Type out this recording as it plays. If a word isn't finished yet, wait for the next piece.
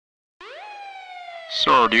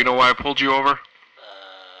Sir, do you know why I pulled you over?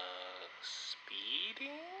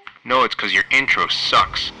 Speeding? No, it's because your intro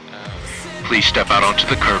sucks. Please step out onto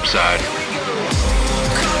the curbside.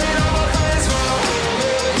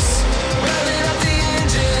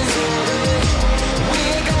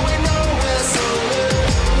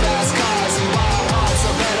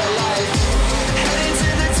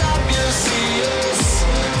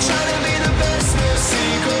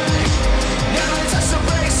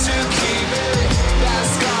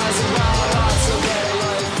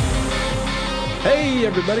 Hey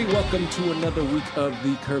everybody, welcome to another week of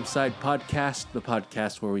the Curbside Podcast, the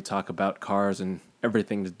podcast where we talk about cars and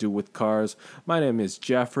everything to do with cars. My name is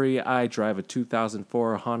Jeffrey. I drive a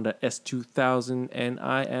 2004 Honda S2000 and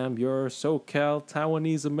I am your SoCal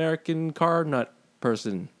Taiwanese American car nut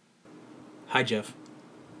person. Hi, Jeff.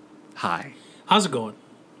 Hi. How's it going?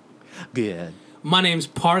 Good. My name's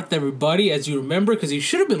Parth, everybody, as you remember, because you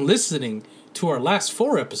should have been listening to our last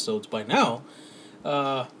 4 episodes by now.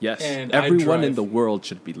 Yes, and everyone in the world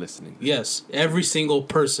should be listening. Yes, every single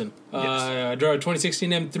person. Yes. I drive a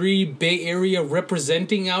 2016 M3, Bay Area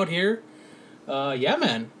representing out here. Yeah,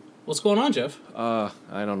 man. What's going on, Jeff? I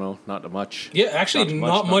don't know, not much. Yeah, actually,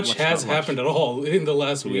 not much has happened at all in the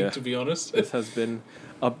last week, to be honest. This has been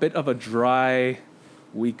a bit of a dry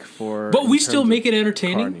week for... But we still make it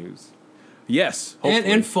entertaining. Car news. Yes,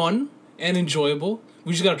 hopefully. And fun and enjoyable.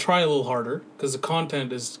 We just got to try a little harder because the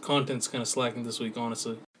content's kind of slacking this week,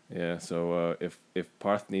 honestly. Yeah, so if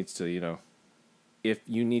Parth needs to, if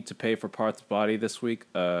you need to pay for Parth's body this week,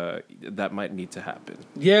 that might need to happen.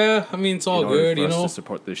 Yeah, I mean, it's all good, for us to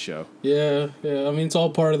support this show. Yeah. I mean, it's all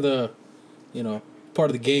part of the, part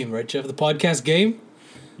of the game, right, Jeff? The podcast game?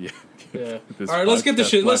 Yeah. Yeah. All right, let's get the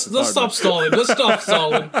shit. Let's stop stalling. Let's stop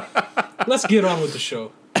stalling. Let's get on with the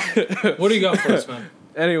show. What do you got for us, man?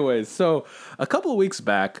 Anyways, so a couple of weeks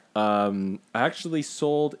back, I actually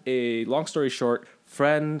sold long story short,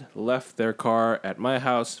 friend left their car at my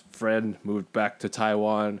house, friend moved back to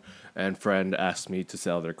Taiwan, and friend asked me to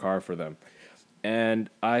sell their car for them. And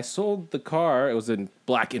I sold the car, it was a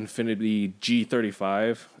black Infiniti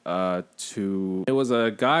G35, it was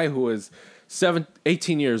a guy who was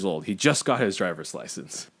 18 years old. He just got his driver's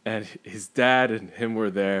license. And his dad and him were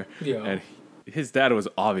there. Yeah. And his dad was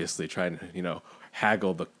obviously trying to,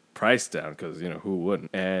 haggle the price down because who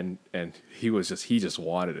wouldn't, and he just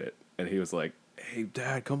wanted it, and he was like, hey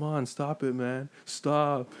dad, come on, stop it, man,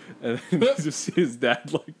 stop. And just his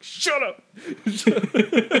dad like, shut up.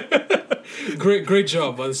 Great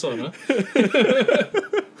job by the son, huh?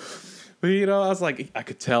 But I was like, I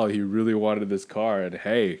could tell he really wanted this car, and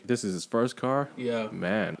hey, this is his first car. Yeah,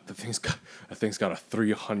 man, the thing's got a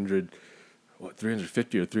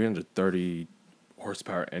 350 or 330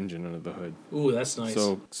 horsepower engine under the hood. Ooh, that's nice.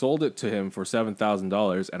 So sold it to him for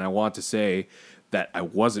 $7,000, and I want to say that I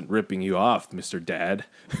wasn't ripping you off, Mr. Dad.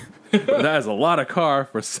 That is a lot of car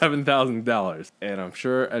for $7,000,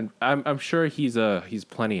 and I'm sure he's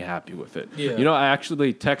plenty happy with it. Yeah. I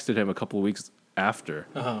actually texted him a couple of weeks after,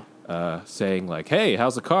 saying like, "Hey,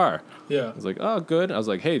 how's the car?" Yeah. I was like, "Oh, good." I was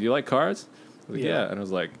like, "Hey, do you like cars?" I was like, yeah. And I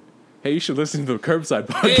was like, "Hey, you should listen to the Curbside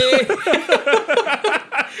podcast." Hey.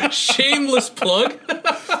 Shameless plug.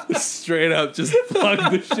 Straight up, just plug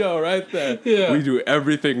the show right there. Yeah. We do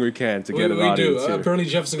everything we can to get an audience here. Apparently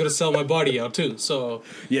Jeff's going to sell my body out too, so...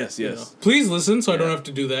 Yes. Please listen so I don't have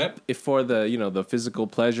to do that. If for the, the physical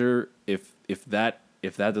pleasure, if that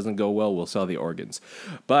doesn't go well, we'll sell the organs.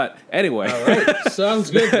 But anyway. All right,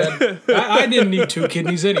 sounds good, man. I didn't need 2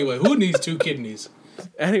 kidneys anyway. Who needs 2 kidneys?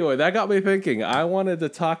 Anyway, that got me thinking. I wanted to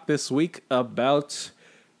talk this week about...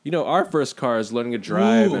 our first cars, learning to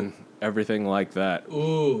drive and everything like that.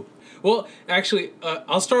 Ooh. Well, actually,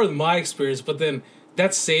 I'll start with my experience, but then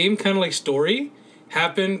that same kind of story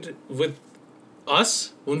happened with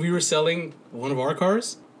us when we were selling one of our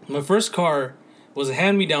cars. My first car was a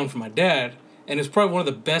hand-me-down from my dad, and it's probably one of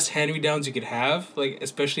the best hand-me-downs you could have,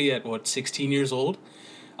 especially at, 16 years old.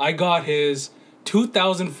 I got his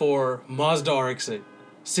 2004 Mazda RX-8.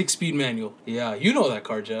 6-speed manual. Yeah, you know that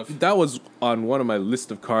car, Jeff. That was on one of my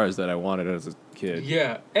list of cars that I wanted as a kid.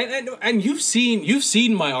 Yeah, and you've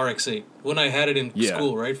seen my RX-8 when I had it in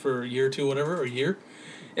school, right, for a year or two, whatever, or a year.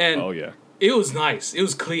 And it was nice. It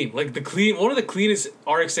was clean, one of the cleanest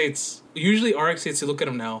RX-8s. Usually RX-8s, you look at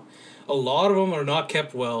them now, a lot of them are not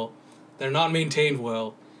kept well. They're not maintained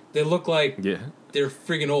well. They look like they're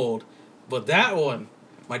friggin' old. But that one,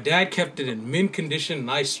 my dad kept it in mint condition,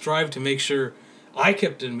 and I strive to make sure I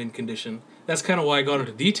kept it in mint condition. That's kind of why I got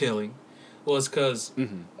into detailing, was because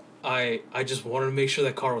I just wanted to make sure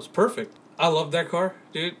that car was perfect. I love that car,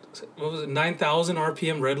 dude. What was it, 9,000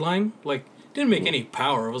 RPM redline? Didn't make any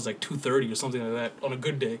power. It was like 230 or something like that on a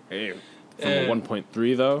good day. Hey, from a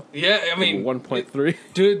 1.3 though. Yeah, I mean 1.3.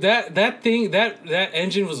 Dude, that thing that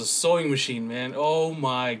engine was a sewing machine, man. Oh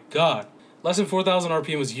my god. Less than 4,000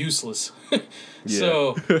 RPM was useless.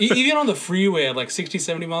 So even on the freeway at like 60,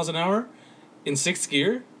 70 miles an hour in sixth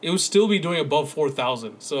gear, it would still be doing above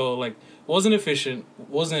 4,000. So like wasn't efficient,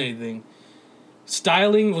 wasn't anything.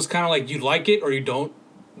 Styling was kind of like you like it or you don't.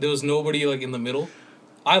 There was nobody like in the middle.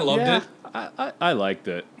 I loved it. I liked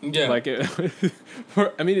it. Yeah. Like it,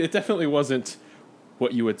 I mean, it definitely wasn't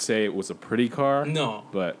what you would say it was a pretty car. No.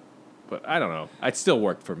 But I don't know. It still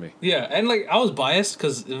worked for me. Yeah, and like I was biased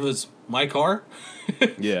because it was my car.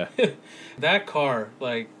 Yeah. That car,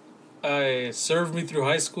 like, served me through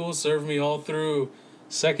high school, served me all through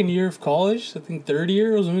second year of college. I think third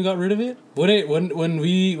year was when we got rid of it.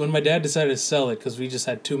 When my dad decided to sell it because we just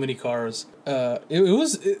had too many cars.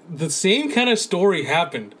 The same kind of story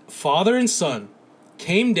happened. Father and son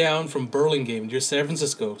came down from Burlingame, near San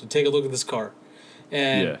Francisco, to take a look at this car,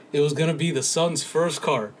 and it was gonna be the son's first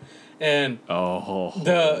car. And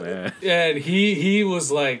man. And he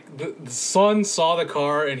was like, the son saw the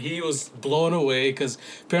car and he was blown away because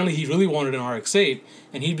apparently he really wanted an RX-8,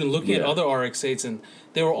 and he'd been looking at other RX-8s and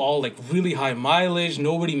they were all like really high mileage.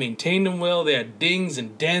 Nobody maintained them well. They had dings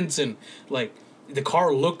and dents and like the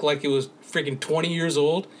car looked like it was freaking 20 years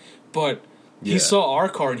old. But he saw our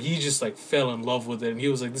car and he just like fell in love with it, and he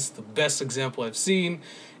was like, this is the best example I've seen.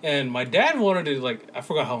 And my dad wanted it, like, I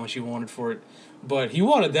forgot how much he wanted for it. But he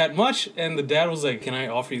wanted that much, and the dad was like, can I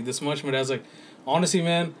offer you this much? My dad's like, honestly,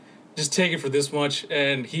 man, just take it for this much.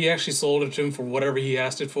 And he actually sold it to him for whatever he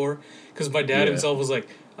asked it for. Because my dad himself was like,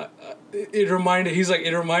 it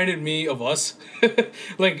reminded me of us.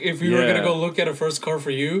 Like, if we were going to go look at a first car for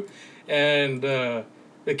you. And the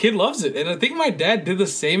kid loves it. And I think my dad did the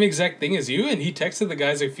same exact thing as you, and he texted the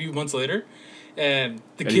guys a few months later. And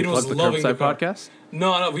the kid was loving the car. Podcast?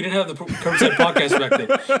 No, we didn't have the Curbside Podcast back then.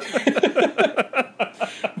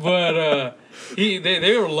 But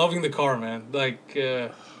they were loving the car, man. Like,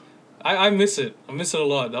 I miss it. I miss it a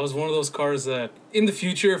lot. That was one of those cars that, in the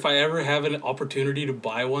future, if I ever have an opportunity to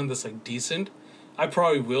buy one that's, like, decent, I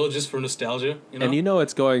probably will, just for nostalgia, you know? And you know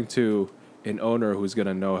it's going to an owner who's going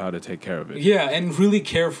to know how to take care of it. Yeah, and really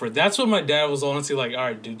care for it. That's what my dad was honestly like, all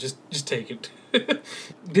right, dude, just take it.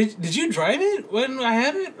 Did you drive it when I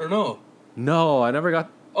had it, or no? No, I never got...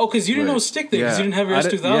 Oh, because you didn't know stick then, because you didn't have your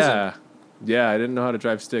S2000. Yeah, I didn't know how to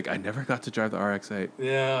drive stick. I never got to drive the RX-8.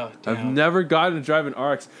 Yeah, damn. I've never gotten to drive an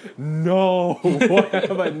RX. No! Why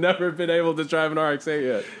have I never been able to drive an RX-8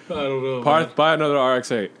 yet? I don't know. Parth, buy another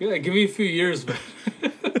RX-8. Yeah, give me a few years, man.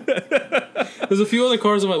 There's a few other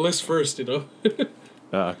cars on my list first, you know?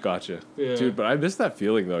 Gotcha. Yeah. Dude, but I miss that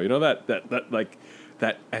feeling, though. You know, that like,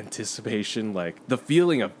 that anticipation, like, the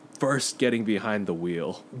feeling of first getting behind the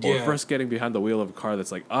wheel. Or first getting behind the wheel of a car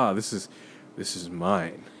that's like, this is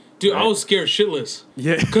mine. Dude, right? I was scared shitless.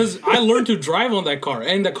 Yeah. Because I learned to drive on that car,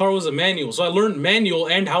 and that car was a manual. So I learned manual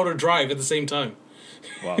and how to drive at the same time.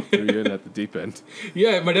 Wow, threw you in at the deep end.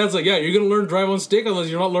 Yeah, my dad's like, you're going to learn to drive on stick unless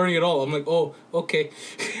you're not learning at all. I'm like, oh, okay.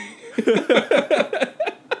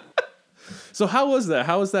 So how was that?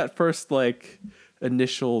 How was that first, like,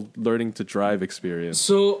 initial learning to drive experience?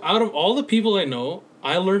 So out of all the people I know,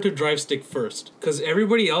 I learned to drive stick first. Because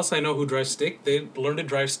everybody else I know who drives stick, they learned to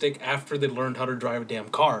drive stick after they learned how to drive a damn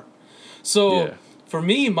car. So for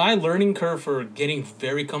me, my learning curve for getting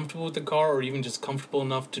very comfortable with the car, or even just comfortable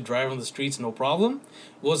enough to drive on the streets no problem,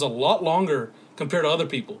 was a lot longer compared to other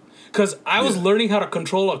people. Because I was learning how to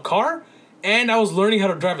control a car, and I was learning how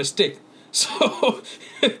to drive a stick. So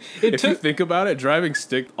if you think about it, driving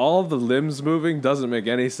stick, all the limbs moving doesn't make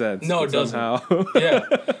any sense. No, it doesn't. Yeah,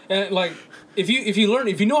 and like if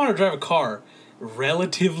you know how to drive a car,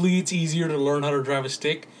 relatively it's easier to learn how to drive a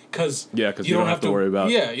stick because you don't have to worry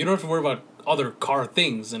about you don't have to worry about other car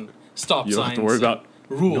things and stop signs. You don't have to worry about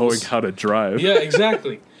rules. Knowing how to drive. Yeah,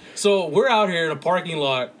 exactly. So we're out here in a parking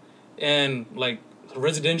lot and like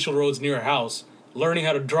residential roads near our house, learning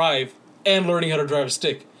how to drive and learning how to drive a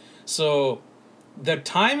stick. So the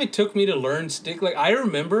time it took me to learn stick, like I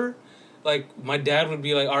remember, like my dad would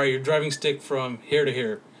be like, all right, you're driving stick from here to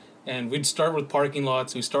here. And we'd start with parking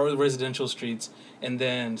lots, we'd start with residential streets, and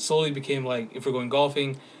then slowly became like, if we're going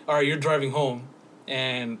golfing, all right, you're driving home,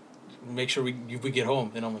 and make sure we get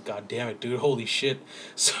home. And I'm like, God damn it, dude, holy shit.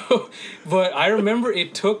 So, but I remember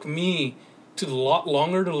it took me a lot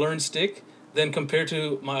longer to learn stick than compared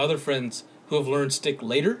to my other friends who have learned stick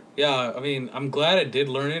later. Yeah, I mean, I'm glad I did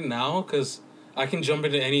learn it now, because I can jump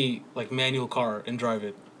into any, like, manual car and drive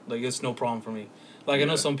it. Like, it's no problem for me. Like, I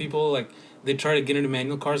know some people, like, they try to get into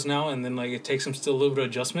manual cars now, and then, like, it takes them still a little bit of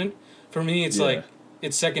adjustment. For me, it's like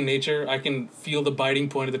it's second nature. I can feel the biting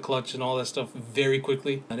point of the clutch and all that stuff very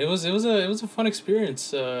quickly. And it was a fun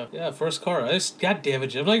experience. First car. I just God damn it,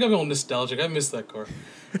 Jim. I'm all nostalgic. I miss that car.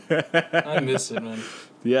 I miss it, man.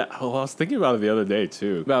 Yeah, well, I was thinking about it the other day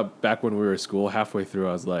too. About back when we were at school, halfway through,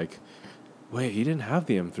 I was like, "Wait, he didn't have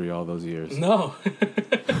the M3 all those years." No.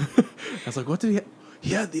 I was like, "What did he?"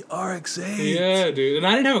 He had the RX-8. Yeah, dude. And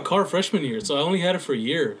I didn't have a car freshman year, so I only had it for a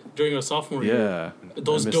year during our sophomore year. Yeah.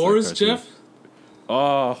 Those doors, Jeff.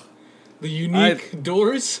 Oh. The unique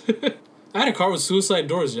doors. I had a car with suicide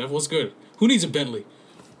doors, Jeff. What's good? Who needs a Bentley?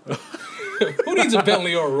 Who needs a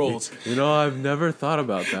Bentley or a Rolls? I've never thought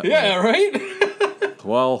about that. Yeah, right?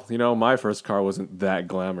 Well, my first car wasn't that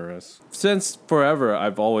glamorous. Since forever,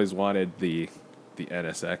 I've always wanted the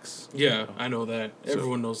NSX. Yeah, I know that.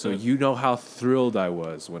 Everyone knows that. So you know how thrilled I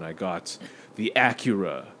was when I got the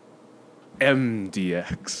Acura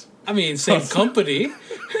MDX. I mean, same company.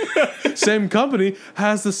 Same company,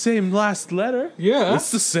 has the same last letter. Yeah.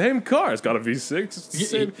 It's the same car. It's got a V6. It's the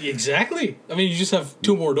same. Exactly. I mean, you just have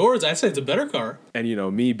 2 more doors. I'd say it's a better car. And,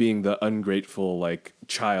 me being the ungrateful,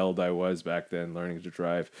 child I was back then learning to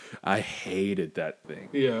drive, I hated that thing.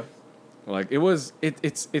 Yeah.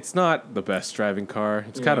 It's not the best driving car.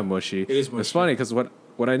 It's kind of mushy. It is mushy. It's funny because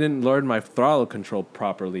when I didn't learn my throttle control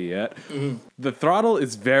properly yet, the throttle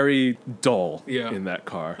is very dull in that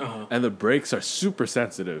car. And the brakes are super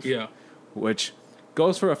sensitive. Yeah. Which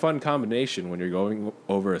goes for a fun combination when you're going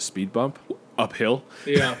over a speed bump uphill.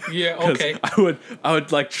 Yeah, okay. I would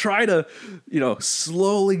try to,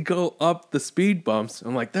 slowly go up the speed bumps.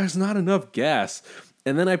 I'm like, there's not enough gas.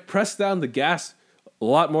 And then I press down the gas a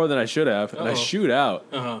lot more than I should have, and I shoot out.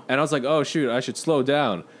 And I was like, oh, shoot, I should slow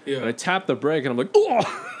down. Yeah. And I tap the brake, and I'm like,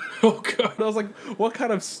 oh! Oh, God. And I was like, what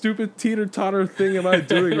kind of stupid teeter-totter thing am I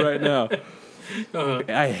doing right now?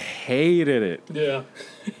 I hated it. Yeah.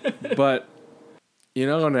 But,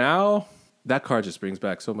 now, that car just brings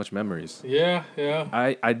back so much memories. Yeah.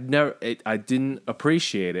 I didn't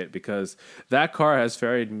appreciate it because that car has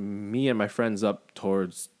ferried me and my friends up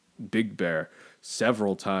towards Big Bear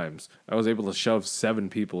several times. I was able to shove 7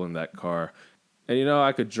 people in that car. And,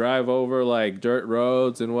 I could drive over, dirt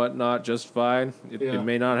roads and whatnot just fine. It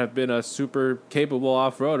may not have been a super capable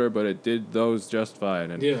off-roader, but it did those just fine.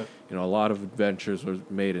 And, a lot of adventures were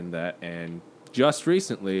made in that. And just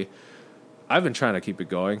recently, I've been trying to keep it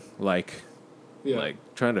going.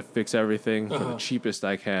 Trying to fix everything for the cheapest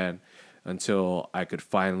I can until I could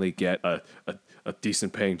finally get a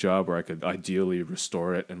decent paying job where I could ideally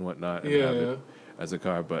restore it and whatnot and have it as a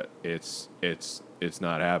car, but it's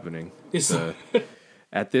not happening. It's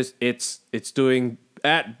doing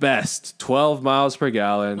at best 12 miles per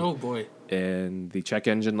gallon. Oh boy. And the check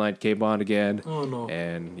engine light came on again. Oh no.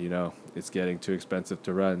 And it's getting too expensive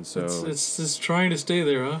to run, so it's just trying to stay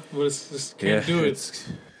there, huh? But it's just can't do it.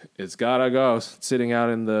 It's gotta go. Sitting out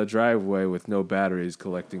in the driveway with no batteries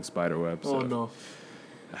collecting spider webs. Oh no.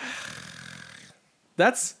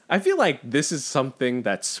 I feel like this is something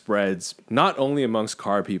that spreads not only amongst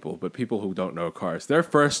car people, but people who don't know cars. Their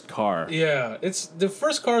first car. Yeah, it's the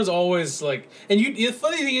first car is always and the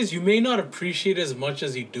funny thing is you may not appreciate it as much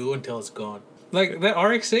as you do until it's gone. Like that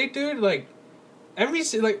RX-8, dude,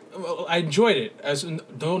 I enjoyed it.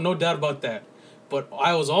 No doubt about that. But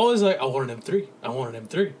I was always like, I want an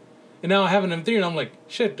M3. And now I have an M3 and I'm like,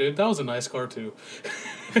 shit, dude, that was a nice car too.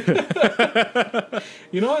 It's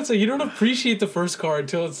you don't appreciate the first car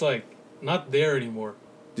until it's not there anymore.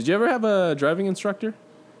 Did you ever have a driving instructor?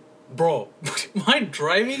 Bro, my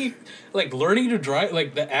driving, learning to drive,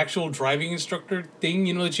 the actual driving instructor thing,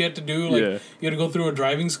 that you had to do, you had to go through a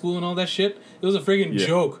driving school and all that shit. It was a freaking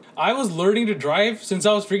joke. I was learning to drive since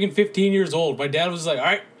I was freaking 15 years old. My dad was like, all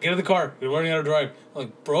right, get in the car. You're learning how to drive. I'm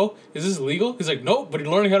like, bro, is this legal? He's like, nope, but you're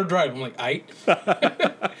learning how to drive. I'm like, aight.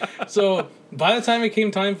 So by the time it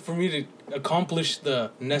came time for me to accomplish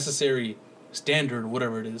the necessary standard,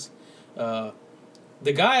 whatever it is, the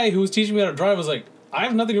guy who was teaching me how to drive was like, I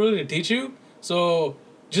have nothing really to teach you, so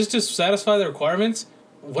just to satisfy the requirements,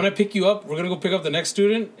 when I pick you up, we're going to go pick up the next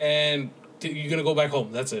student, and you're going to go back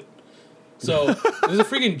home. That's it. So it was a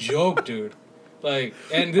freaking joke, dude.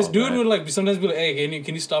 And this dude would sometimes be like, hey,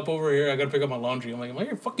 can you stop over here? I got to pick up my laundry. I'm like, am I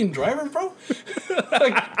your fucking driver, bro?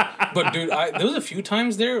 But dude, there was a few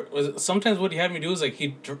times there, sometimes what he had me do is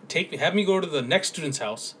he'd have me go to the next student's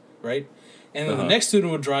house, right? And then the next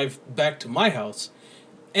student would drive back to my house.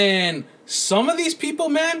 And some of these people,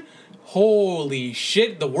 man, holy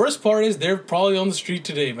shit. The worst part is they're probably on the street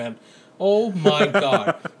today, man. Oh, my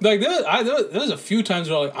God. There was a few times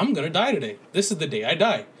where I'm going to die today. This is the day I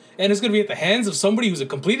die. And it's going to be at the hands of somebody who's a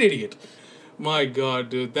complete idiot. My God,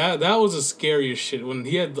 dude, that was the scariest shit. When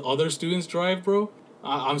he had the other students drive, bro,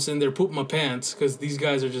 I'm sitting there pooping my pants because these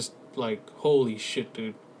guys are just like, holy shit,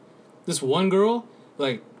 dude. This one girl,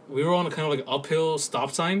 like, we were on a kind of like uphill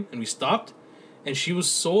stop sign, and we stopped, and she was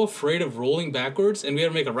so afraid of rolling backwards, and we had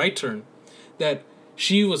to make a right turn, that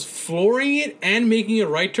she was flooring it and making a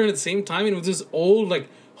right turn at the same time, and it was this old, like,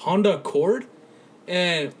 Honda Accord,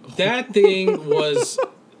 and that thing was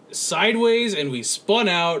sideways, and we spun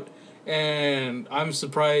out, and I'm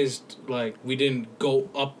surprised, like, we didn't go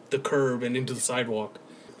up the curb and into the sidewalk.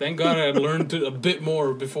 Thank God I had learned a bit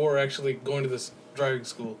more before actually going to this driving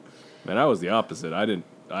school. Man, I was the opposite.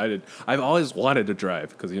 I've always wanted to drive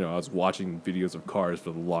because, I was watching videos of cars for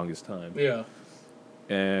the longest time. Yeah.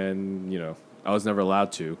 And, I was never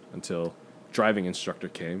allowed to until driving instructor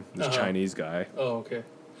came, this Chinese guy. Oh, okay.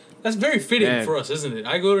 That's very fitting for us, isn't it?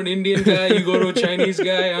 I go to an Indian guy, you go to a Chinese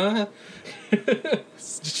guy, huh?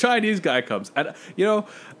 Chinese guy comes. And,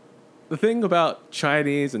 the thing about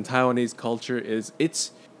Chinese and Taiwanese culture is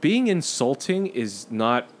being insulting is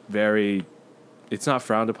not very... It's not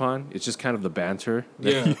frowned upon. It's just kind of the banter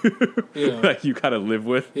that you kind of live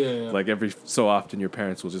with. Yeah. Like every so often, your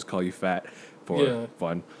parents will just call you fat for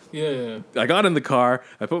fun. Yeah. I got in the car.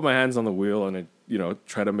 I put my hands on the wheel and I,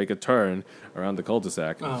 try to make a turn around the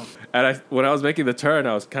cul-de-sac. Oh. And when I was making the turn,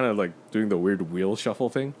 I was kind of like doing the weird wheel shuffle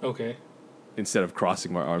thing. Okay. Instead of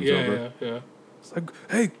crossing my arms over. Yeah. It's like,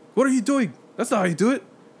 hey, what are you doing? That's not how you do it.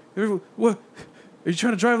 What? Are you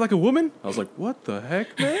trying to drive like a woman? I was like, what the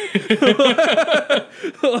heck, man?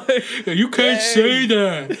 You can't say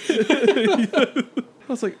that. I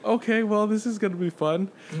was like, okay, well, this is going to be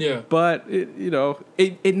fun. Yeah. But,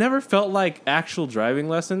 it never felt like actual driving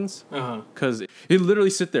lessons. Because it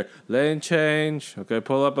literally sit there. Lane change. Okay,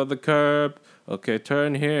 pull up at the curb. Okay,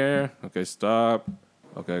 turn here. Okay, stop.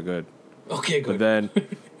 Okay, good. Okay, good. And then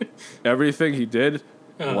everything he did...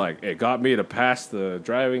 Like, it got me to pass the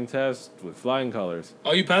driving test with flying colors.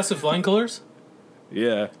 Oh, you passed the flying colors?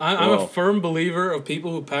 Yeah. I'm a firm believer of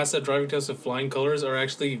people who pass that driving test with flying colors are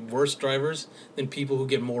actually worse drivers than people who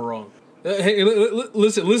get more wrong. Hey,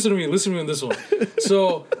 listen to me on this one.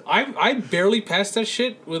 So, I barely passed that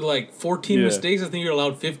shit with like 14 mistakes. I think you're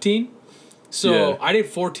allowed 15. So, I did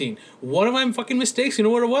 14. One of my fucking mistakes, you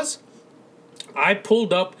know what it was? I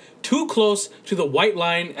pulled up too close to the white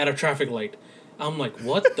line at a traffic light. I'm like,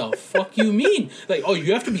 what the fuck you mean? Like, oh,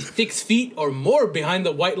 you have to be 6 feet or more behind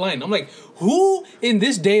the white line. I'm like, who in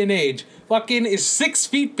this day and age fucking is 6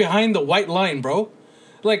 feet behind the white line, bro?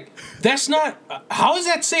 Like, that's not... how is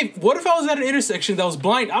that safe? What if I was at an intersection that was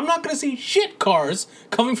blind? I'm not going to see shit cars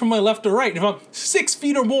coming from my left or right if I'm 6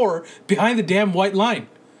 feet or more behind the damn white line.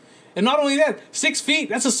 And not only that, 6 feet,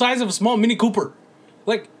 that's the size of a small Mini Cooper.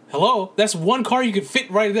 Like, hello? That's one car you could fit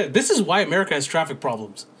right there. This is why America has traffic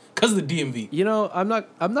problems. Because of the DMV. I'm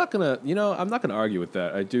not gonna argue with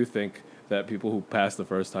that. I do think that people who pass the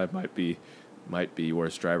first time might be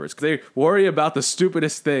worse drivers. 'Cause they worry about the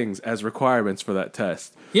stupidest things as requirements for that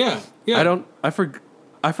test. Yeah. I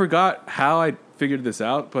forgot how I figured this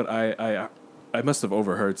out, but I must have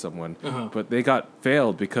overheard someone. But they got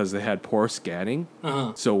failed because they had poor scanning.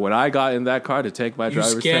 So when I got in that car to take my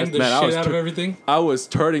driver's test, man, I was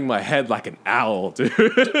turning my head like an owl, dude.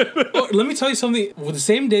 Oh, let me tell you something. Well, the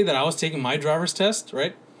same day that I was taking my driver's test,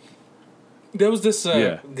 right? There was this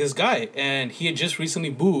guy, and he had just recently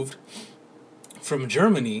moved from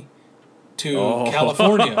Germany to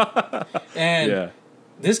California, and.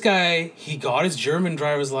 This guy, he got his German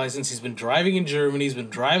driver's license. He's been driving in Germany. He's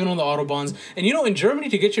been driving on the Autobahns. And in Germany,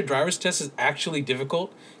 to get your driver's test is actually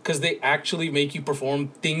difficult because they actually make you perform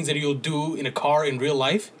things that you'll do in a car in real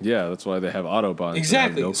life. Yeah, that's why they have Autobahns.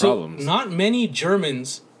 Exactly. No problems. So not many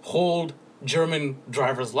Germans hold German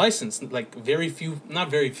driver's license. Like very few,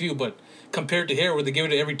 not very few, but compared to here where they give it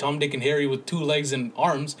to every Tom, Dick, and Harry with 2 legs and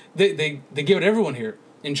arms, they give it to everyone here.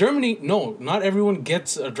 In Germany, no, not everyone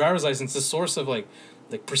gets a driver's license. It's a source of like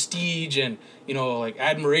prestige and, like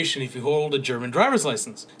admiration if you hold a German driver's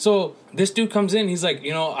license. So this dude comes in, he's like,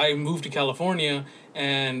 I moved to California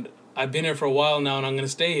and I've been here for a while now and I'm going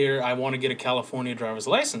to stay here. I want to get a California driver's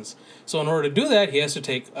license. So in order to do that, he has to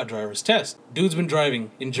take a driver's test. Dude's been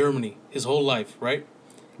driving in Germany his whole life, right?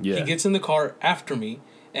 Yeah. He gets in the car after me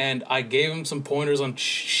and I gave him some pointers on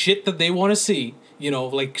shit that they want to see,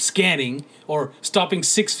 like scanning or stopping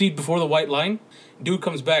 6 feet before the white line. Dude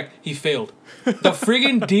comes back, he failed. The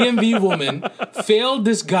friggin' DMV woman failed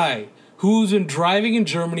this guy who's been driving in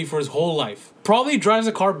Germany for his whole life. Probably drives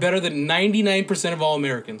a car better than 99% of all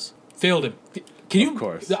Americans. Failed him. Of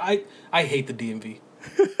course. I hate the DMV.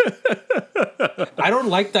 I don't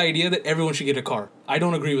like the idea that everyone should get a car. I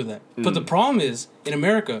don't agree with that. But the problem is, in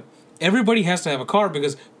America, everybody has to have a car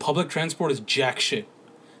because public transport is jack shit.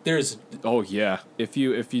 There's Oh yeah. If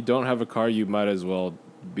you don't have a car, you might as well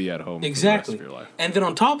be at home exactly. for the rest of your life. And then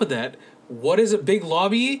on top of that, what is a big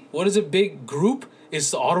lobby? What is a big group?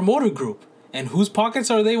 It's the automotive group. And whose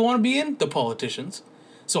pockets are they want to be in? The politicians.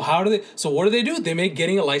 So what do? They make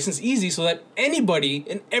getting a license easy so that anybody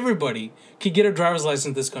and everybody can get a driver's license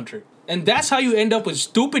in this country. And that's how you end up with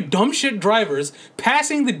stupid, dumb shit drivers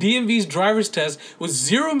passing the DMV's driver's test with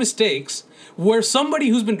 0 mistakes, where somebody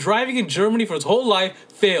who's been driving in Germany for his whole life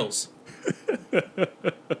fails.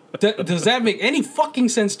 Does that make any fucking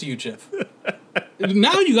sense to you, Jeff?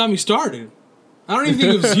 Now you got me started. I don't even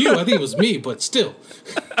think it was you. I think it was me, but still.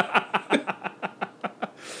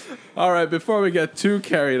 All right, before we get too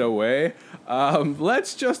carried away,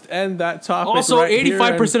 let's just end that topic. Also, right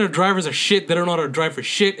 85% of drivers are shit. They don't know how to drive for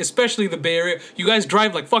shit, especially the Bay Area. You guys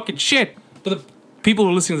drive like fucking shit. But the people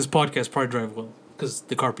who are listening to this podcast probably drive well, because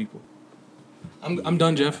the car people. I'm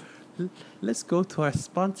done, Jeff. Let's go to our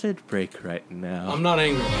sponsored break right now. I'm not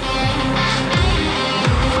angry.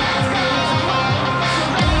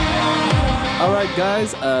 All right,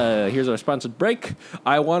 guys, here's our sponsored break.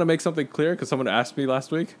 I want to make something clear because someone asked me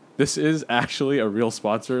last week. This is actually a real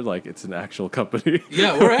sponsor, like it's an actual company.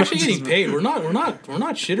 Yeah, we're actually getting paid. We're not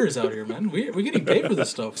shitters out here, man. We're getting paid for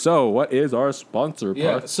this stuff. So, what is our sponsor,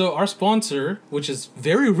 Yeah, Parth? so our sponsor, which is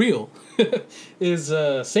very real, is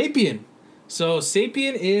Sapien. So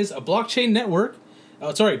Sapien is a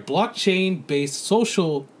blockchain-based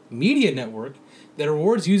social media network that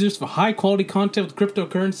rewards users for high-quality content with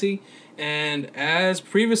cryptocurrency. And as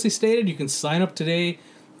previously stated, you can sign up today,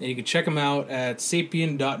 and you can check them out at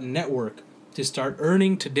sapien.network to start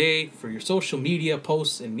earning today for your social media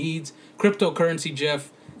posts and needs. Cryptocurrency,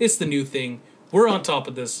 Jeff, it's the new thing. We're on top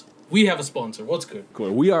of this. We have a sponsor. What's good?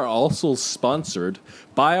 Cool. We are also sponsored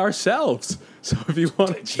by ourselves. So if you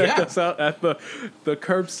want to check us out at the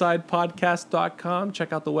curbsidepodcast.com,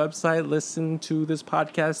 check out the website, listen to this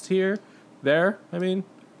podcast there.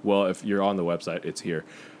 Well, if you're on the website, it's here.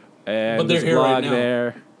 And but they're here right now.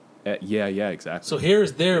 There. Yeah, exactly. So here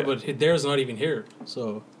is there, but there's not even here.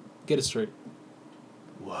 So get it straight.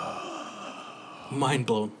 Whoa. Mind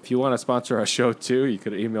blown. If you want to sponsor our show too, you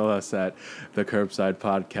could email us at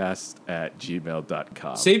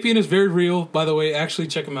thecurbsidepodcast@gmail.com. Sapien is very real, by the way. Actually,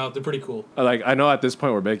 check them out. They're pretty cool. Like, I know at this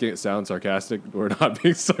point we're making it sound sarcastic. We're not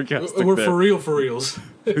being sarcastic. We're for reals.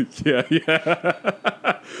 yeah.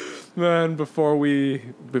 Man, before we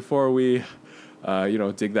dig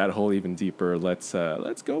that hole even deeper, let's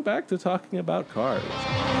go back to talking about cars.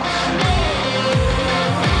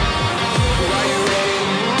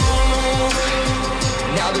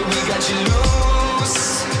 Now that we got you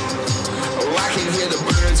loose, I can hear the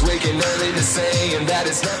birds waking early to say, and that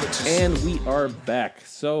is never too soon. And we are back.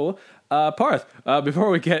 So, Parth, before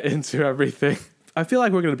we get into everything, I feel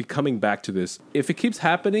like we're going to be coming back to this. If it keeps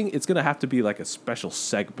happening, it's going to have to be like a special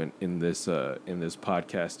segment in this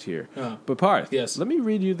podcast here. But Parth, yes. Let me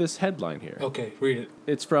read you this headline here. Okay, read it.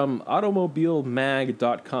 It's from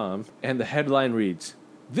automobilemag.com, and the headline reads,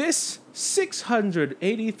 "This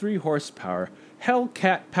 683 horsepower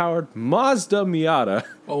Hellcat-powered Mazda Miata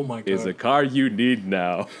is a car you need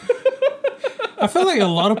now." I feel like a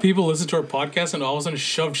lot of people listen to our podcast and all of a sudden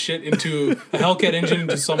shove shit into a Hellcat engine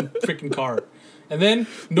into some freaking car. And then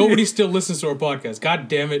nobody still listens to our podcast. God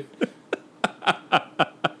damn it.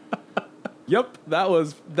 Yep, that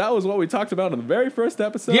was what we talked about in the very first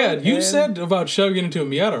episode. Yeah, you said about shoving it into a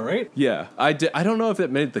Miata, right? Yeah, I did. I don't know if it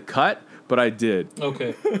made the cut, but I did.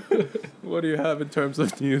 Okay. What do you have in terms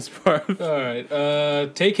of news, Parth? All right.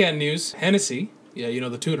 Taycan news. Hennessy. Yeah, you know,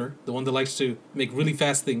 the tuner. The one that likes to make really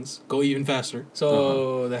fast things go even faster.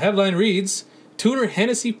 So the headline reads, "Tuner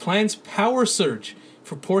Hennessy plans power surge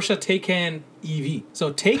for Porsche Taycan EV."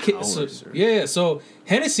 So Taycan, so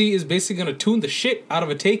Hennessy is basically going to tune the shit out of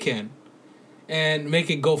a Taycan and make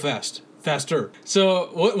it go faster. So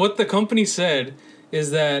what the company said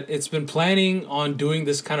is that it's been planning on doing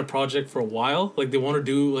this kind of project for a while. Like, they want to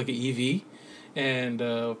do like an EV, and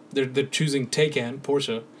they're choosing Taycan,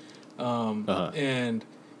 Porsche. And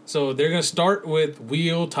so they're going to start with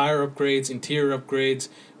wheel, tire upgrades, interior upgrades,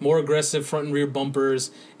 more aggressive front and rear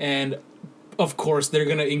bumpers, and of course they're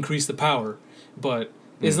going to increase the power. But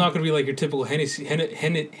it's not going to be like your typical Hennessy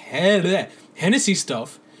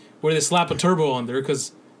stuff where they slap a turbo on there,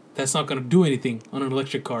 because that's not going to do anything on an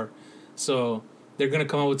electric car. So they're going to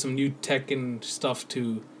come out with some new tech and stuff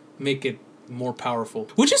to make it more powerful,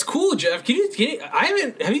 which is cool, Jeff.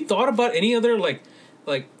 Have you thought about any other like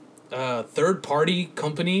third-party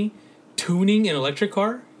company tuning an electric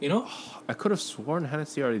car, you know? I could have sworn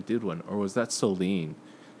Hennessy already did one, or was that Celine?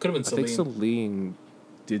 Could have been Celine. I think Celine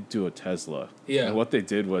did to a Tesla. Yeah. And what they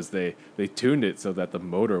did was they tuned it so that the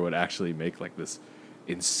motor would actually make like this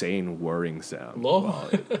insane whirring sound while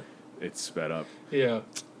it sped up. Yeah.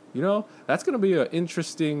 You know, that's going to be an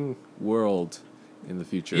interesting world in the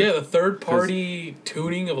future. Yeah, the third-party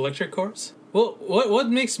tuning of electric cars. Well, what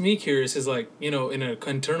makes me curious is, like, you know, in an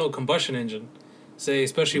internal combustion engine, say,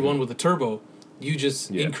 especially one with a turbo, you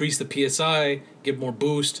just increase the PSI, get more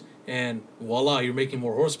boost, and voila, you're making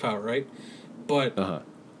more horsepower, right? But,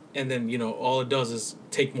 and then, you know, all it does is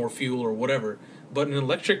take more fuel or whatever. But in an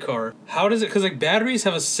electric car, how does it... Because, like, batteries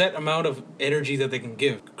have a set amount of energy that they can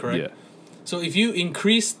give, correct? Yeah. So if you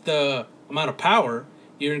increase the amount of power,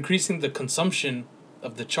 you're increasing the consumption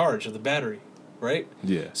of the charge of the battery, right?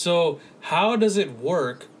 Yeah. So how does it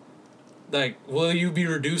work? Like, will you be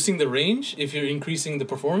reducing the range if you're increasing the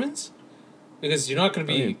performance? Because you're not going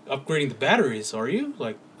to be upgrading the batteries, are you?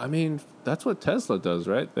 Like, I mean, that's what Tesla does,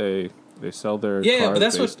 right? They sell their cars but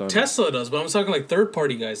that's based what on Tesla does. But I'm talking like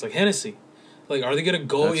third-party guys, like Hennessy. Like, are they going to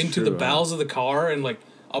go into the bowels of the car and, like,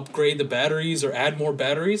 upgrade the batteries or add more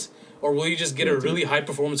batteries? Or will you just get a really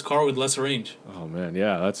high-performance car with less range? Oh, man,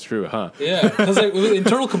 yeah, that's true, huh? Yeah, because, like,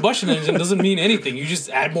 internal combustion engine doesn't mean anything. You just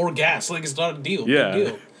add more gas. Like, it's not a deal. Yeah.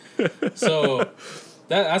 Big deal. So,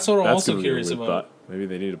 that's what I'm also curious about. Thought. Maybe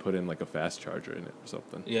they need to put in, like, a fast charger in it or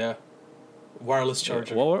something. Yeah. Wireless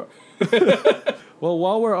charger. Well,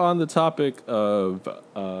 while we're on the topic of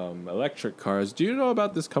electric cars, do you know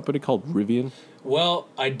about this company called Rivian? Well,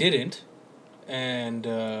 I didn't. And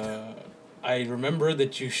I remember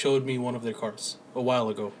that you showed me one of their cars a while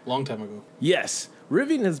ago, long time ago. Yes.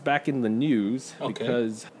 Rivian is back in the news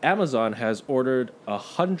because Amazon has ordered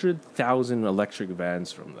 100,000 electric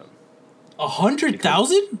vans from them.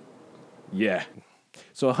 100,000? Yeah.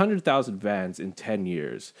 So 100,000 vans in 10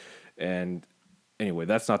 years. And anyway,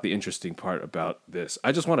 that's not the interesting part about this.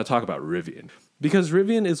 I just want to talk about Rivian. Because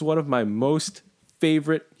Rivian is one of my most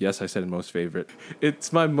favorite, yes, I said most favorite.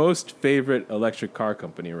 It's my most favorite electric car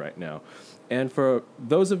company right now. And for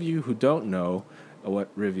those of you who don't know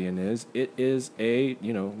what Rivian is, it is a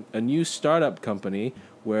new startup company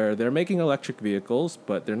where they're making electric vehicles,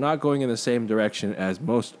 but they're not going in the same direction as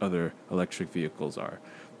most other electric vehicles are.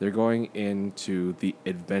 They're going into the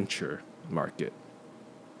adventure market.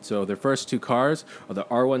 So their first two cars are the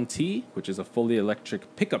R1T, which is a fully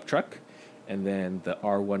electric pickup truck, and then the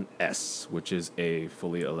R1S, which is a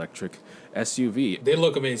fully electric SUV. They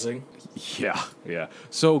look amazing. Yeah.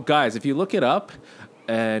 So, guys, if you look it up,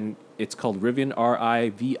 and it's called Rivian,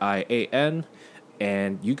 Rivian,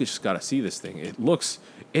 and you just got to see this thing.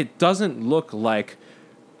 It doesn't look like...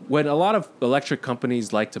 When a lot of electric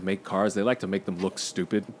companies like to make cars, they like to make them look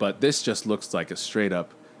stupid, but this just looks like a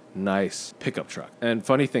straight-up nice pickup truck. And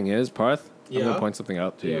funny thing is, Parth, I'm going to point something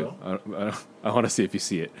out to you. I want to see if you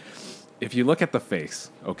see it. If you look at the face,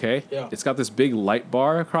 okay? Yeah. It's got this big light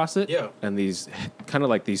bar across it. Yeah. And these kind of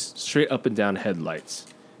like these straight up and down headlights.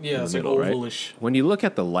 Yeah, it's middle, like ovalish. Right? When you look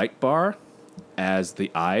at the light bar as the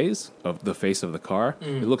eyes of the face of the car,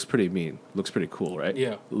 it looks pretty mean. It looks pretty cool, right?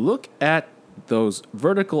 Yeah. Look at those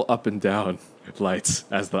vertical up and down lights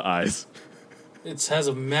as the eyes. It has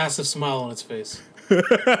a massive smile on its face.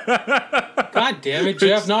 God damn it,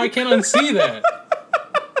 Jeff. Now I can't unsee that.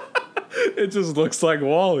 It just looks like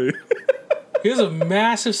Wall-E. He has a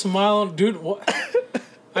massive smile on... Dude, what?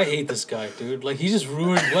 I hate this guy, dude. Like, he just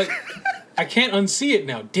ruined... Like, I can't unsee it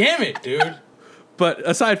now. Damn it, dude. But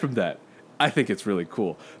aside from that, I think it's really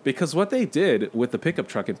cool. Because what they did with the pickup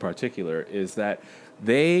truck in particular is that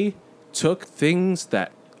they took things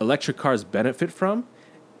that electric cars benefit from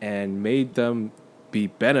and made them be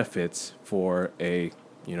benefits for a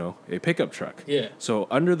pickup truck. Yeah. So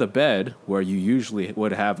under the bed, where you usually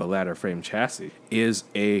would have a ladder frame chassis, is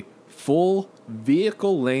a full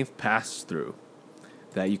vehicle length pass-through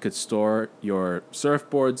that you could store your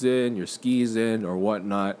surfboards in, your skis in, or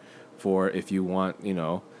whatnot for if you want,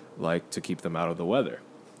 to keep them out of the weather.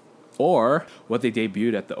 Or what they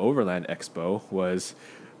debuted at the Overland Expo was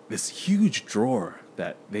this huge drawer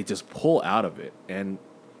that they just pull out of it. And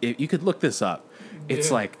you could look this up.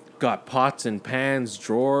 It's like got pots and pans,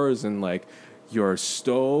 drawers, and like your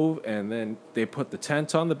stove, and then they put the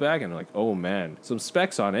tent on the back, and like, oh man. Some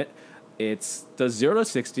specs on it. It does 0 to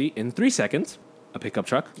 60 in 3 seconds, a pickup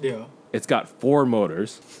truck. Yeah. It's got 4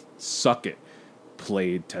 motors. Suck it,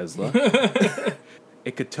 played Tesla.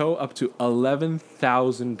 It could tow up to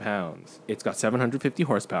 11,000 pounds. It's got 750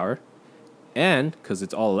 horsepower. And, because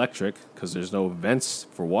it's all electric, because there's no vents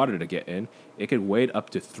for water to get in, it could wade up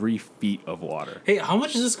to 3 feet of water. Hey, how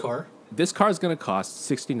much is this car? This car is going to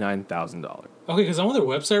cost $69,000. Okay, because I'm on their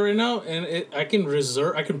website right now, and I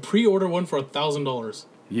can pre-order one for $1,000.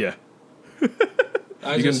 Yeah.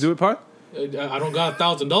 You gonna do it, Parth? I don't got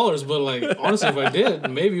 $1,000, but like honestly, if I did,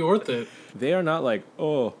 maybe worth it. They are not like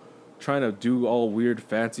trying to do all weird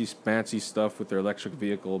fancy stuff with their electric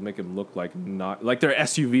vehicle, make them look like not like their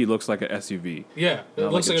SUV looks like an SUV. Yeah, it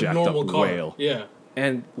looks like a normal car. Whale. Yeah.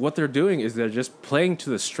 And what they're doing is they're just playing to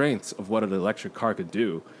the strengths of what an electric car could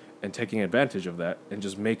do and taking advantage of that and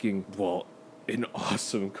just making, an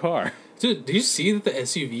awesome car. Dude, do you see that the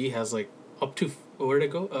SUV has like up to, where'd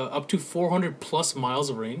it go? Up to 400 plus miles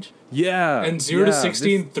of range? Yeah. And 0 to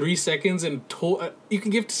 60 in 3 seconds, and you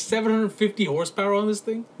can get 750 horsepower on this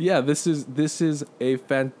thing? Yeah, this is a this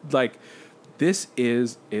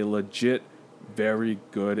is a legit, very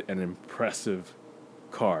good and impressive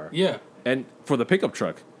car. Yeah. And for the pickup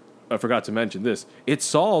truck, I forgot to mention this. It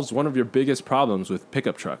solves one of your biggest problems with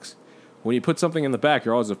pickup trucks. When you put something in the back,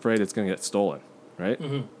 you're always afraid it's going to get stolen, right?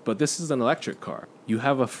 Mm-hmm. But this is an electric car. You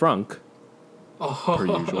have a frunk, per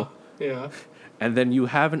usual. Yeah. And then you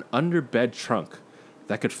have an underbed trunk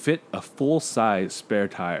that could fit a full-size spare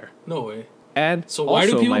tire. No way. And so why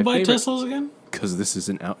do people buy Teslas again? Because this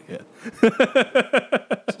isn't out yet.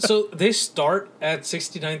 So they start at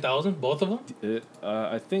 69,000, both of them.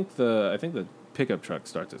 I think the pickup truck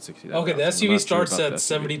starts at 69,000. Okay, the SUV starts at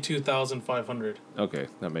 72,500. Okay,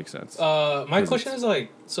 that makes sense. My question is like,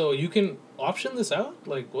 so you can option this out?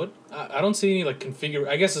 Like what? I don't see any like configure.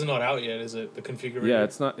 I guess it's not out yet, is it? The configuration? Yeah,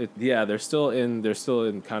 it's not. They're still in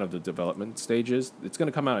kind of the development stages. It's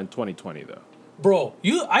gonna come out in 2020 though. Bro,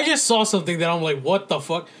 I just saw something that I'm like, what the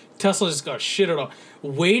fuck? Tesla just got shitted on.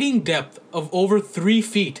 Wading depth of over 3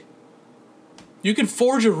 feet. You can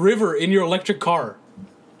forge a river in your electric car.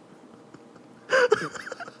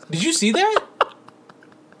 Did you see that?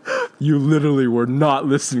 You literally were not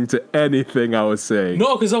listening to anything I was saying.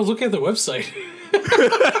 No, because I was looking at their website.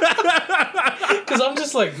 Because I'm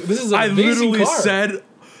just like, this is an amazing car.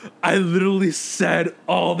 I literally said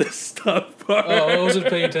all this stuff. Oh, I wasn't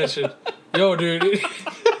paying attention. Yo, dude.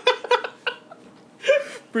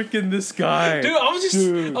 Freaking this guy. Dude, I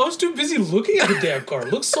was too busy looking at the damn car.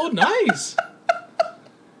 It looks so nice.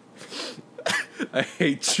 I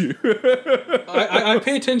hate you. I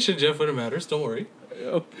pay attention, Jeff, when it matters. Don't worry.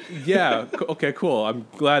 Yeah. Okay, cool. I'm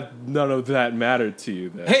glad none of that mattered to you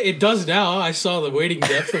then. Hey, it does now. I saw the waiting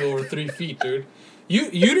depth of over 3 feet, dude. You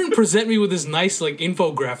didn't present me with this nice like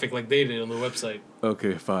infographic like they did on the website.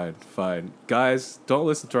 Okay, fine. Guys, don't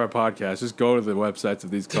listen to our podcast. Just go to the websites of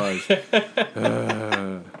these cars.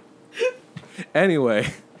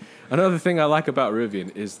 Anyway, another thing I like about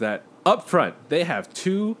Rivian is that up front, they have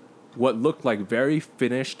two what look like very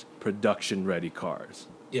finished production-ready cars.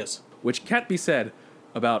 Yes. Which can't be said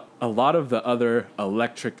about a lot of the other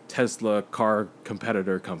electric Tesla car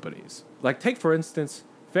competitor companies. Like, take, for instance,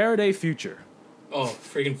 Faraday Future. Oh,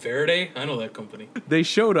 freaking Faraday? I know that company. They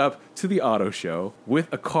showed up to the auto show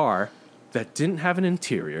with a car that didn't have an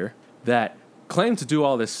interior, that claimed to do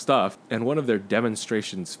all this stuff, and one of their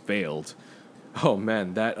demonstrations failed. Oh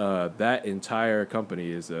man, that entire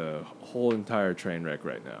company is a whole entire train wreck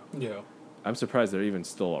right now. Yeah. I'm surprised they're even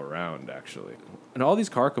still around, actually. And all these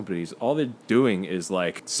car companies, all they're doing is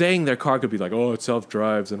like saying their car could be like, oh, it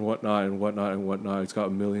self-drives and whatnot and whatnot and whatnot. It's got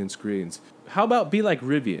 1 million screens. How about be like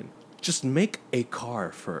Rivian? Just make a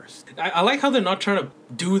car first. I like how they're not trying to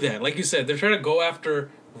do that. Like you said, they're trying to go after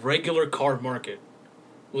regular car market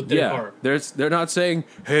with their car. They're not saying,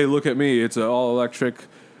 hey, look at me. It's an all-electric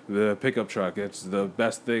pickup truck. It's the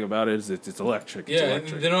best thing about it is it's electric. It's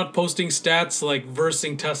electric. They're not posting stats like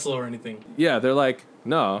versing Tesla or anything. Yeah, they're like,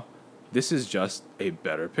 no, this is just a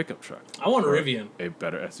better pickup truck. I want a Rivian. A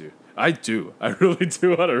better SUV. I do. I really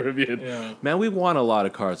do want a Rivian. Yeah. Man, we want a lot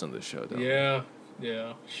of cars on this show, don't we? Yeah.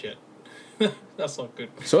 Shit. That's not good.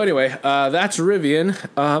 So anyway, that's Rivian.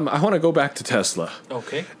 I want to go back to Tesla.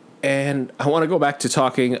 Okay. And I want to go back to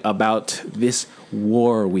talking about this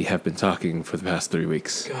war we have been talking for the past 3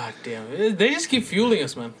 weeks. God damn it. They just keep fueling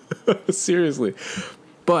us, man. Seriously.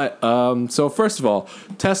 But, so first of all,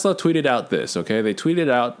 Tesla tweeted out this, okay? They tweeted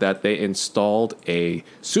out that they installed a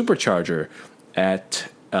supercharger at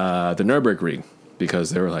the Nürburgring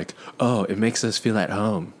because they were like, oh, it makes us feel at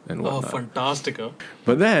home and whatnot. Oh, fantastico.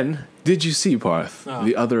 But then, did you see, Parth,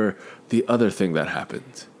 the other thing that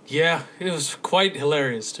happened? Yeah, it was quite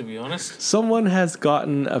hilarious, to be honest. Someone has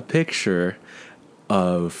gotten a picture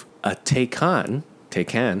of a Taycan,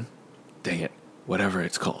 dang it, whatever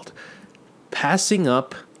it's called, passing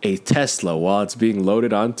up a Tesla while it's being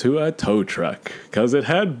loaded onto a tow truck because it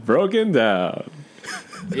had broken down.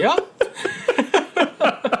 Yeah.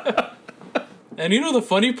 And you know the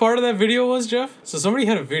funny part of that video was, Jeff? So somebody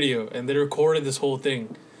had a video and they recorded this whole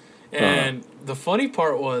thing. And the funny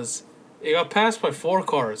part was it got passed by 4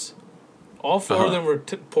 cars. All four of them were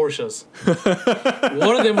Porsches.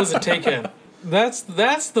 One of them was a Taycan. That's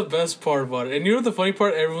the best part about it. And you know what the funny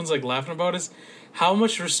part everyone's like laughing about is how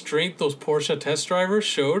much restraint those Porsche test drivers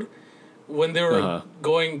showed when they were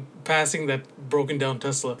passing that broken down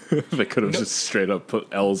Tesla. They could have just straight up put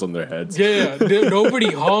L's on their heads. Yeah.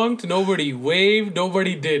 Nobody honked, nobody waved,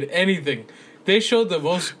 nobody did anything. They showed the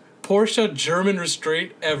most Porsche German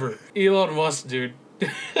restraint ever. Elon Musk, dude.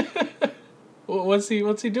 What's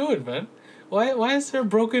he doing, man? Why is there a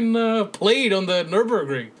broken plate on the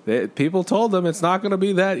Nürburgring? People told them it's not going to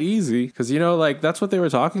be that easy. Because, that's what they were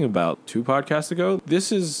talking about 2 podcasts ago.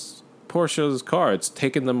 This is Porsche's car. It's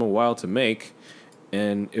taken them a while to make.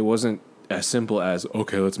 And it wasn't as simple as,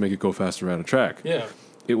 okay, let's make it go faster around a track. Yeah.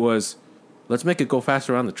 It was, let's make it go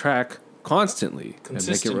faster around the track constantly. And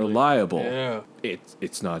make it reliable. Yeah.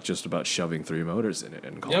 It's not just about shoving 3 motors in it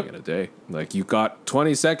and calling it a day. Like, you got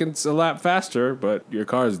 20 seconds a lap faster, but your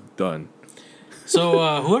car's done.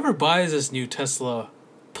 So whoever buys this new Tesla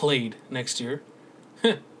Plaid next year,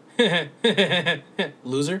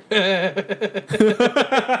 loser.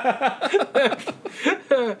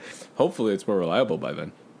 Hopefully it's more reliable by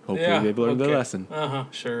then. Hopefully they've learned their lesson.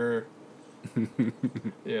 Sure.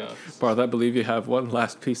 Yeah. Barth, I believe you have one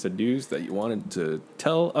last piece of news that you wanted to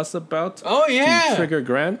tell us about. Oh, yeah. To trigger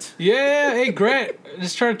Grant. Yeah. Hey, Grant,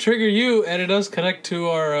 just trying to trigger you, and it does connect to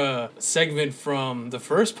our segment from the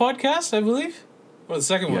first podcast, I believe. Or the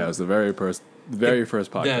second one? Yeah, it was the very first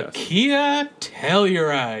podcast. The Kia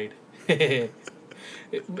Telluride.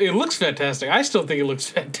 It looks fantastic. I still think it looks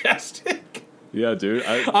fantastic. Yeah, dude.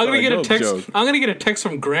 I'm gonna get a text. I'm gonna get a text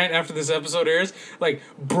from Grant after this episode airs. Like,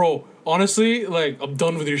 bro, honestly, I'm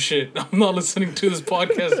done with your shit. I'm not listening to this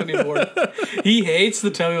podcast anymore. He hates the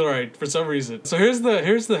Telluride for some reason. So here's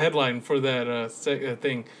the headline for that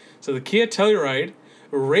thing. So the Kia Telluride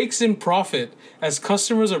rakes in profit as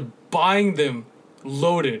customers are buying them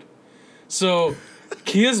loaded. So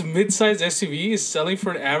Kia's midsize SUV is selling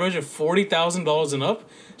for an average of $40,000 and up,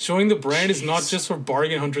 showing the brand is not just for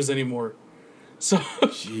bargain hunters anymore. So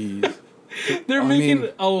they're making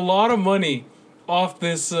a lot of money off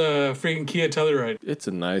this freaking Kia Telluride. It's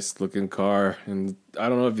a nice looking car, and I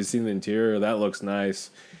don't know if you've seen the interior. That looks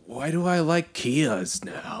nice. Why do I like Kias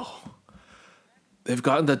now? They've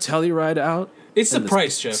gotten the Telluride out. It's the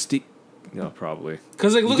price, Jeff. No, probably.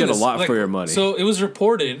 Because look you at get this. a lot for your money. So it was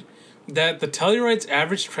reported that the Telluride's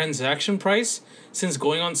average transaction price since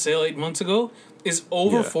going on sale 8 months ago is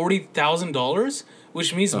over $40,000,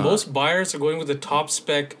 which means most buyers are going with the top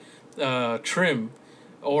spec trim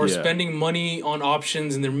or spending money on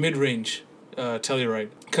options in their mid-range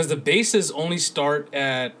Telluride. Because the bases only start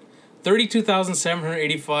at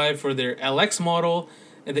 $32,785 for their LX model,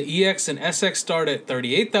 and the EX and SX start at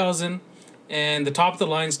 $38,000. And the top of the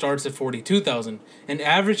line starts at $42,000. And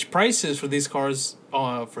average prices for these cars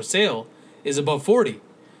for sale is above $40,000.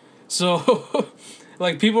 So,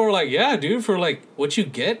 people are like, yeah, dude, for what you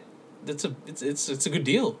get, it's a good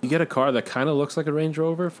deal. You get a car that kind of looks like a Range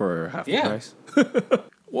Rover for half the price.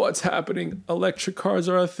 What's happening? Electric cars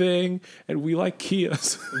are a thing, and we like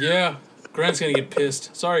Kias. Yeah, Grant's gonna get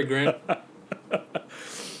pissed. Sorry, Grant.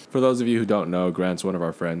 For those of you who don't know, Grant's one of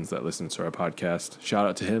our friends that listens to our podcast. Shout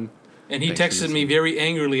out to him. And he texted me very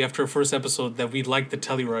angrily after our first episode that we liked the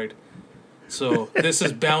Telluride. So this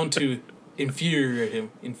is bound to infuriate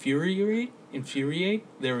him. Infuriate?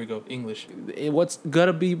 There we go. English. What's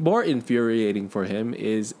gonna be more infuriating for him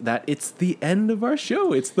is that it's the end of our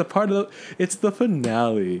show. It's the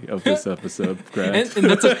finale of this episode, Grant. and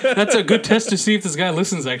that's a good test to see if this guy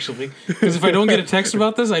listens, actually. Because if I don't get a text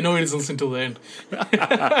about this, I know he doesn't listen till the end.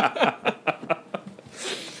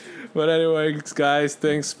 But anyways, guys,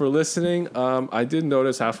 thanks for listening. I did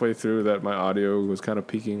notice halfway through that my audio was kind of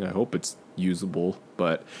peaking. I hope it's usable,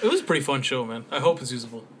 but it was a pretty fun show, man. I hope it's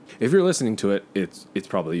usable. If you're listening to it, it's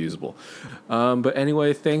probably usable. But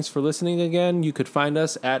anyway, thanks for listening again. You could find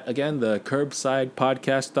us at, again, the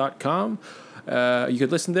curbsidepodcast.com. You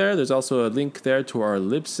could listen there. There's also a link there to our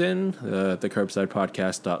Libsyn. The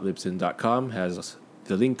curbsidepodcast.libsyn.com has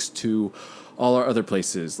the links to all our other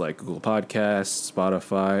places like Google Podcasts,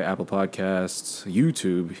 Spotify, Apple Podcasts,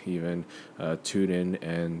 YouTube even, TuneIn,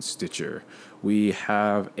 and Stitcher. We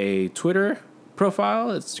have a Twitter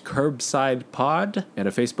profile. It's Curbside Pod, and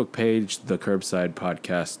a Facebook page,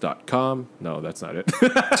 thecurbsidepodcast.com. No, that's not it.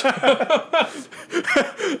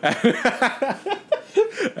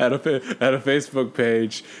 At a Facebook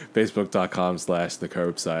page,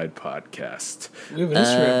 facebook.com/thecurbsidepodcast. We have an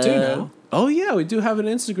Instagram too now. Oh, yeah, we do have an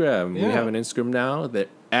Instagram. Yeah. We have an Instagram now that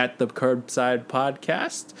at the Curbside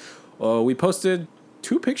Podcast. We posted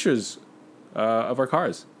 2 pictures of our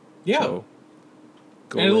cars. Yeah. So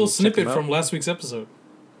Go and a little check snippet him out. from last week's episode.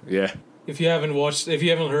 Yeah. If you haven't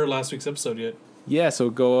heard last week's episode yet. Yeah, so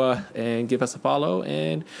go and give us a follow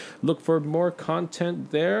and look for more content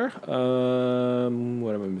there. What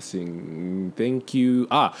am I missing? Thank you.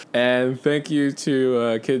 And thank you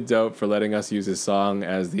to Kid Dope for letting us use his song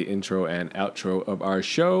as the intro and outro of our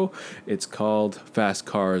show. It's called Fast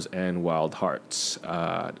Cars and Wild Hearts.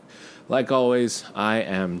 Like always, I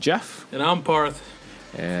am Jeff. And I'm Parth.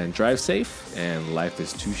 And drive safe, and life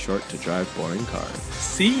is too short to drive boring cars.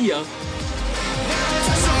 See ya.